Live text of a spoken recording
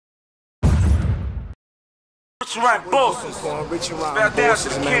Rich and Ryan bosses. Rich and Ryan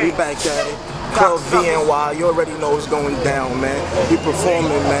bosses, man. We back at it. Club VNY, you already know what's going down, man. We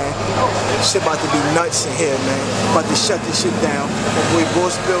performing, man. Shit about to be nuts in here, man. About to shut this shit down. My boy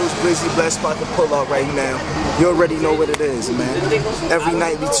Boss Bills, Blizzy Bless about to pull up right now. You already know what it is, man. Every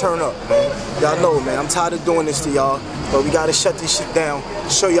night we turn up, man. Y'all know, man. I'm tired of doing this to y'all, but we gotta shut this shit down.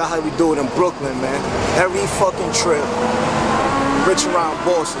 Show y'all how we do it in Brooklyn, man. Every fucking trip. Rich and Ryan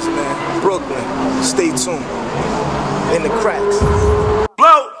bosses, man. Brooklyn. Stay tuned. In the cracks.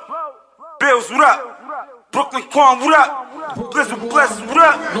 Blow. Bills, what up? Brooklyn Quan, what up? Blizzard Bless, what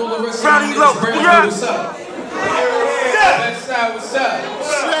up? Brownie Low, what up? What's up? Westside, what's up?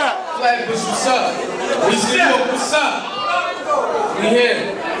 Flatbush, what's up? East New York, what's up? We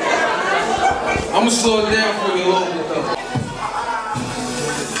here. I'ma slow it down for you a little bit though.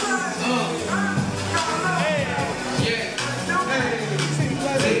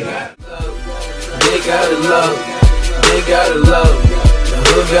 They gotta love, they gotta love, the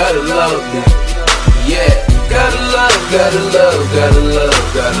hood gotta love me. Yeah, gotta love, gotta love, gotta love,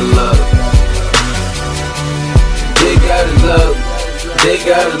 gotta love. They gotta love, they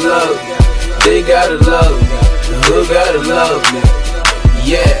gotta love, they gotta love, the hood gotta love me.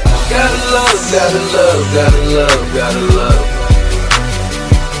 Yeah, gotta love, gotta love, gotta love, gotta love.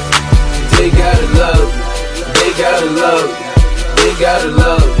 They gotta love, they gotta love, they gotta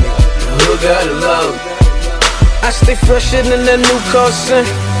love. Who gotta love? I stay fresher than that new car scent,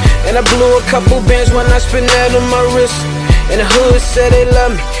 and I blew a couple bands when I spin that on my wrist. And the hood said they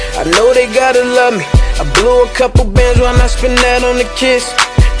love me, I know they gotta love me. I blew a couple bands when I spin that on the kids.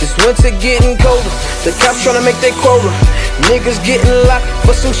 This winter getting colder, the cops tryna make their quota. Niggas getting locked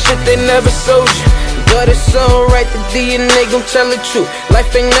for some shit they never sold you. But it's alright, the DNA gon' tell the truth.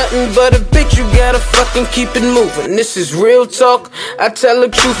 Life ain't nothing but a bitch, you gotta fucking keep it moving. This is real talk, I tell the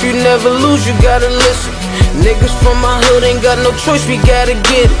truth, you never lose, you gotta listen. Niggas from my hood ain't got no choice, we gotta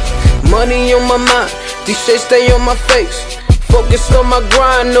get it. Money on my mind, these shit stay on my face. Focused on my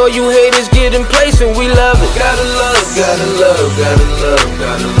grind, all you haters get in place and we love it. Gotta love, gotta love, gotta love,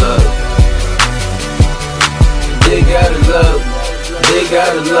 gotta love. They gotta love, they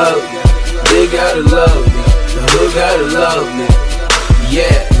gotta love. They gotta love me, the hood gotta love me.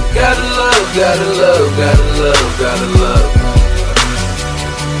 Yeah, gotta love, gotta love, gotta love, gotta love.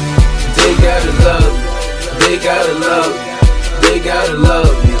 They gotta love, they gotta love, they gotta love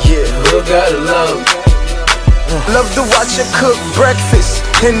me. Yeah, the hood gotta love me. Love to watch her cook breakfast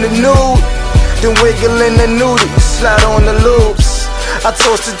in the nude, then wiggle in the nudie, slide on the loops. I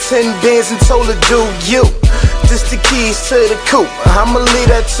toasted 10 bands and told her, do you? This the keys to the coupe, I'ma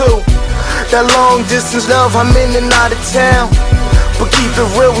leave that too. That long distance love, I'm in and out of town, but keep it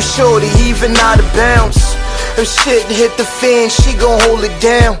real with shorty, even out of bounds. If shit hit the fan, she gon' hold it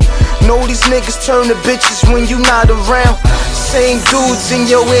down. Know these niggas turn to bitches when you not around. Same dudes in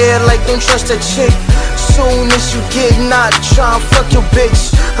your ear like don't trust that chick. Soon as you get not tryna fuck your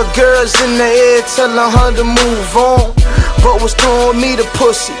bitch. Her girl's in the air telling her to move on, but was throwing me the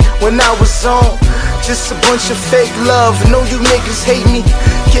pussy when I was on. Just a bunch of fake love, know you niggas hate me.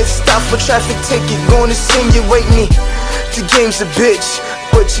 Get stopped for traffic ticket, gonna insinuate me. The game's a bitch,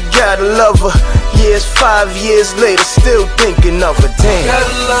 but you gotta love her. Yeah, it's 5 years later, still thinking of her. Damn.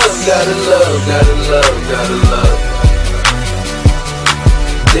 Gotta love, gotta love, gotta love, gotta love.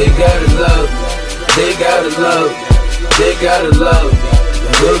 They gotta love, they gotta love, they gotta love.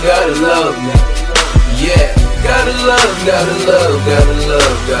 The hood gotta love me. Yeah, gotta love, gotta love, gotta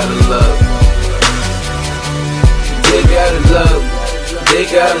love, gotta love. They gotta love, they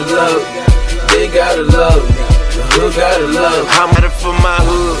gotta love, they gotta love. The hood gotta love. I'm at it for my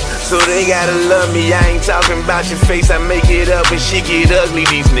hood, so they gotta love me. I ain't talking about your face, I make it up and shit get ugly.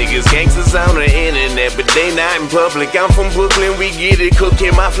 These niggas gangsters on the internet, but they not in public. I'm from Brooklyn, we get it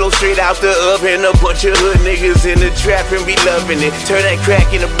cooking. My flow straight out the oven. A bunch of hood niggas in the trap and be loving it. Turn that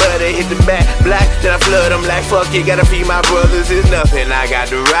crack in the butter, hit the back black, then I flood them like fuck it. Gotta feed my brothers, it's nothing. I got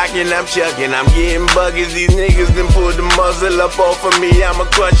the rock and I'm chucking, I'm getting buggers. These niggas done pulled the muzzle up off of me. I'ma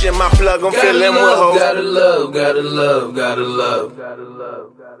crunch in my plug, I'm feeling with hoes. Gotta love, gotta love, gotta love, gotta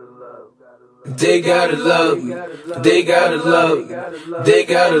love, gotta love. They gotta love me, they gotta love me, they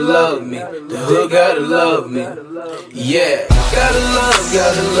gotta love me. The hood gotta love me. Yeah, gotta love,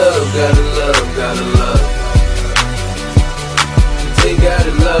 gotta love, gotta love, gotta love. They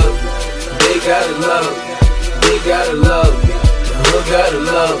gotta love, they gotta love, they gotta love me. The hood gotta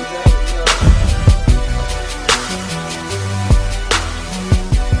love me.